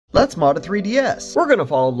Let's mod a 3DS. We're going to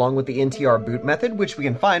follow along with the ntrboot method, which we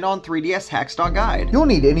can find on 3dshacks.guide. You'll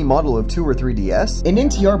need any model of 2 or 3DS, an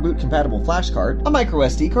ntrboot compatible flash card, a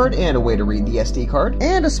microSD card and a way to read the SD card,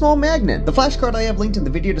 and a small magnet. The flash card I have linked in the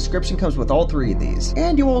video description comes with all 3 of these.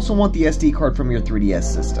 And you also want the SD card from your 3DS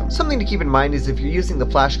system. Something to keep in mind is if you're using the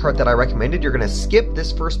flash card that I recommended, you're going to skip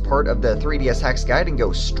this first part of the 3DS Hacks guide and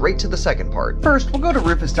go straight to the second part. First, we'll go to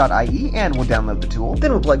rufus.ie and we'll download the tool.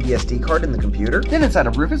 Then we'll plug the SD card in the computer. Then inside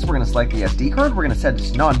of Rufus, we're going to select the SD card. We're going to set it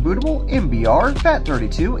to non-bootable, MBR,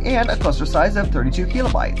 FAT32, and a cluster size of 32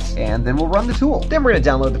 kilobytes. And then we'll run the tool. Then we're going to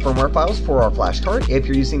download the firmware files for our flash card. If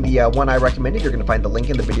you're using the one I recommended, you're going to find the link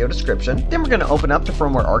in the video description. Then we're going to open up the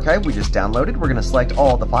firmware archive we just downloaded. We're going to select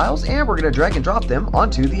all the files and we're going to drag and drop them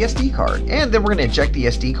onto the SD card. And then we're going to eject the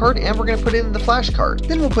SD card and we're going to put it in the flash card.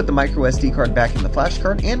 Then we'll put the micro SD card back in the flash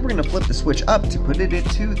card and we're going to flip the switch up to put it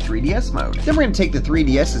into 3DS mode. Then we're going to take the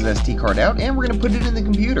 3DS's SD card out and we're going to put it in the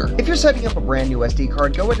computer. If you're setting up a brand new SD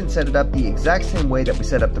card, go ahead and set it up the exact same way that we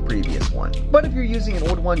set up the previous one. But if you're using an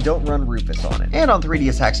old one, don't run Rufus on it. And on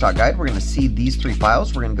 3dshacks.guide, we're going to see these 3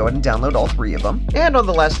 files. We're going to go ahead and download all 3 of them. And on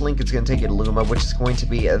the last link, it's going to take you to Luma, which is going to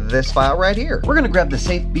be this file right here. We're going to grab the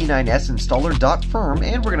safe B9S installer.firm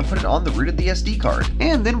and we're going to put it on the root of the SD card.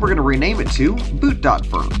 And then we're going to rename it to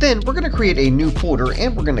boot.firm. Then we're going to create a new folder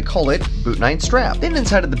and we're going to call it boot9strap. Then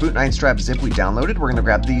inside of the boot9strap zip we downloaded, we're going to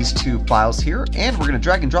grab these 2 files here and we're going to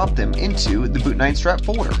drag and drop them into the boot9strap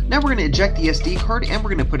folder. Now we're going to eject the SD card and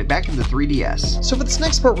we're going to put it back in the 3DS. So for this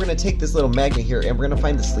next part, we're going to take this little magnet here and we're going to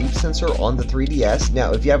find the sleep sensor on the 3DS.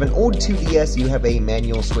 Now if you have an old 2DS, you have a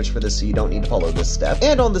manual switch for this, so you don't need to follow this step.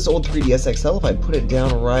 And on this old 3DS XL, if I put it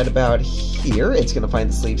down right about here, it's going to find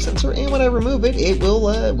the sleep sensor, and when I remove it, it will,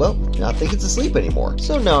 well, not think it's asleep anymore.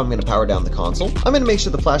 So now I'm going to power down the console. I'm going to make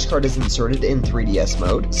sure the flash card is inserted in 3DS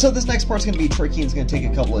mode. So this next part's going to be tricky and it's going to take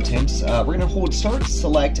a couple attempts. We're going to hold start,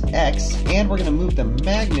 select X, and we're going to move the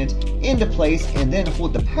magnet into place and then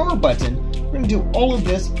hold the power button. We're going to do all of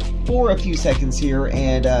this for a few seconds here,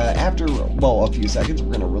 and after, well, a few seconds,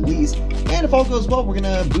 we're going to release, and if all goes well, we're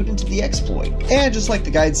going to boot into the exploit. And just like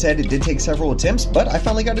the guide said, it did take several attempts, but I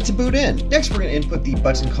finally got it to boot in. Next, we're going to input the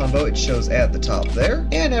button combo it shows at the top there,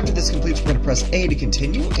 and after this completes, we're going to press A to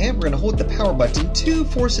continue, and we're going to hold the power button to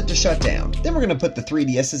force it to shut down. Then we're going to put the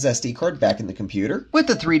 3DS's SD card back in the computer. With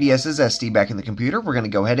the 3DS's SD back in the computer, we're going to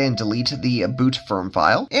go ahead and delete the boot firm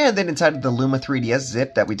file, and then inside of the Luma 3DS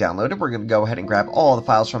zip that we downloaded, we're going to go ahead and grab all the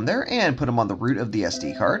files from there and put them on the root of the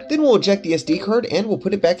SD card. Then we'll eject the SD card and we'll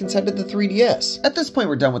put it back inside of the 3DS. At this point,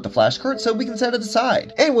 we're done with the flash card, so we can set it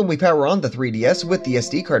aside. And when we power on the 3DS with the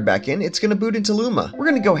SD card back in, it's going to boot into Luma. We're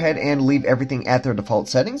going to go ahead and leave everything at their default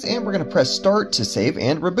settings, and we're going to press start to save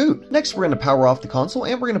and reboot. Next, we're going to power off the console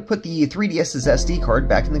and we're going to put the 3DS's SD card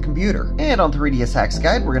back in the computer. And on 3DS Hacks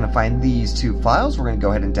Guide, we're going to find these 2 files. We're going to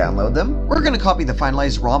go ahead and download them. We're going to copy the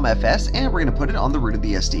finalized ROM FS and we're going to put it on the root of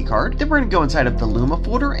the SD card. Then we're going to go inside of the Luma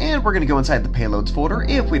folder and we're going to go inside the payloads folder.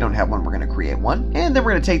 If we don't have one, we're going to create one. And then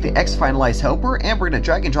we're going to take the X finalize helper and we're going to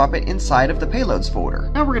drag and drop it inside of the payloads folder.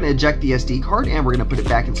 Now we're going to eject the SD card and we're going to put it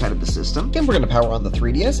back inside of the system. Then we're going to power on the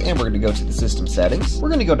 3DS and we're going to go to the system settings. We're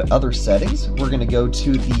going to go to other settings. We're going to go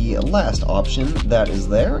to the last option that is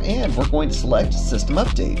there and we're going to select system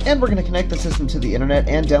update. And we're going to connect the system to the internet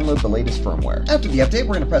and download the latest firmware. After the update,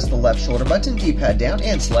 we're going to press the left shoulder button, D-pad down,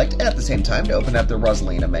 and select at the same time to open up the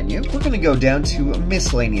Rosalina menu. We're going to go down to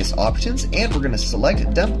miscellaneous options and we're going to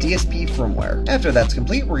select dump DSP firmware. After that's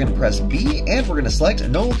complete, we're going to press B and we're going to select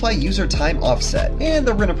nullify user time offset. And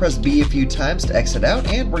then we're going to press B a few times to exit out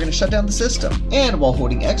and we're going to shut down the system. And while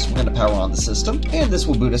holding X, we're going to power on the system and this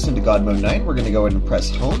will boot us into God Mode 9. We're going to go ahead and press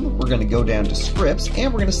home. We're going to go down to scripts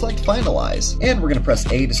and we're going to select finalize. And we're going to press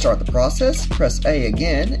A to start the process, press A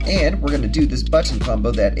again, and we're going to do this button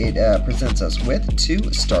combo that it presents us with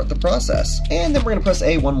to start the process. And then we're going to press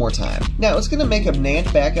A one more time. Now it's going to make a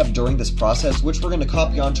NAND backup during this process, which we're going to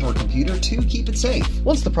copy onto our computer to keep it safe.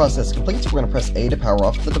 Once the process completes, we're going to press A to power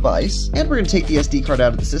off the device, and we're going to take the SD card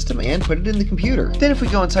out of the system and put it in the computer. Then if we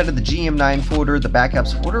go inside of the GM9 folder, the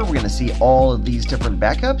backups folder, we're going to see all of these different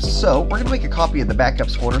backups, so we're going to make a copy of the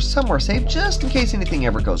backups folder somewhere safe just in case anything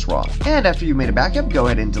ever goes wrong. And after you made a backup, go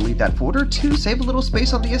ahead and delete that folder to save a little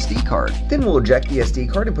space on the SD card. Then we'll eject the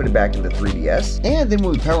SD card and put it back into 3DS, and then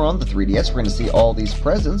when we power on the 3DS, we're going to see all these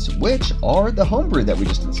presents, which are the homebrew that we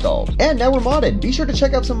just installed. And now we're modded. Be sure to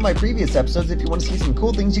check out some of my previous episodes if you want to see some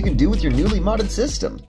cool things you can do with your newly modded system.